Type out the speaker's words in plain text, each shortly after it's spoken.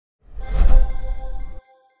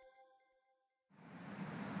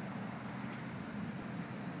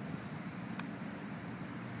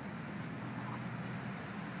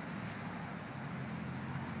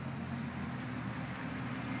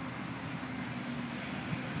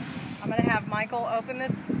I'm going to have Michael open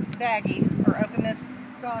this baggie, or open this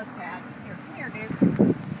gauze pad. Here, come here,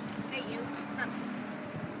 dude. Hey, you. Come.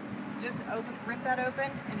 Just rip that open,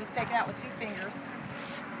 and just take it out with 2 fingers.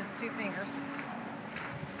 Just 2 fingers.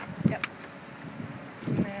 Yep.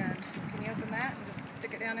 And then, can you open that and just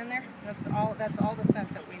stick it down in there? That's all the scent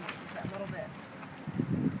that we need, is that little bit.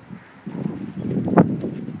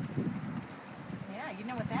 Yeah, you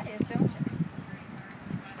know what that is, don't you?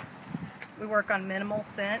 We work on minimal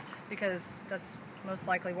scent because that's most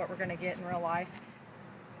likely what we're going to get in real life.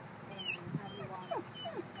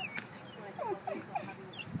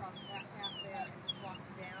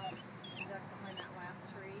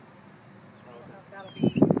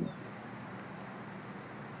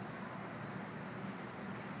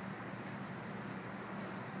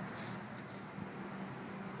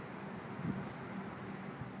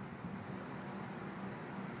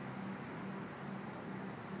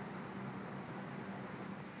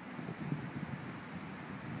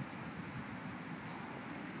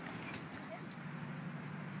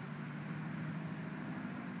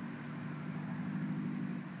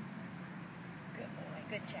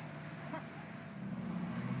 Good check.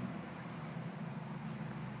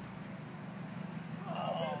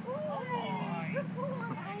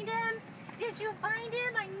 Find him? Did you find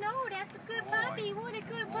him? I know, that's a good puppy. What a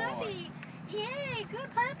good puppy. Yay,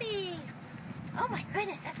 good puppy. Oh my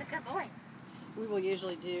goodness, that's a good boy. We will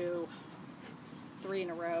usually do 3 in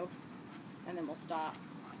a row, and then we'll stop.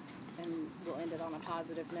 And we'll end it on a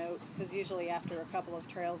positive note, because usually after a couple of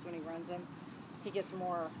trails when he runs them, he gets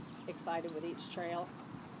more excited with each trail.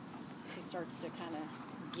 He starts to kind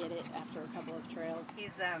of get it after a couple of trails. He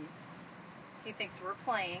thinks we're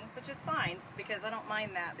playing, which is fine, because I don't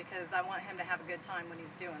mind that, because I want him to have a good time when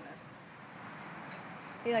he's doing this.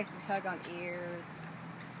 He likes to tug on ears,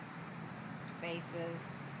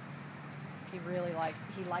 faces. He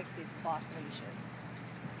likes these cloth leashes.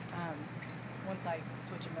 Once I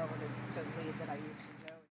switch him over to the lead that I use for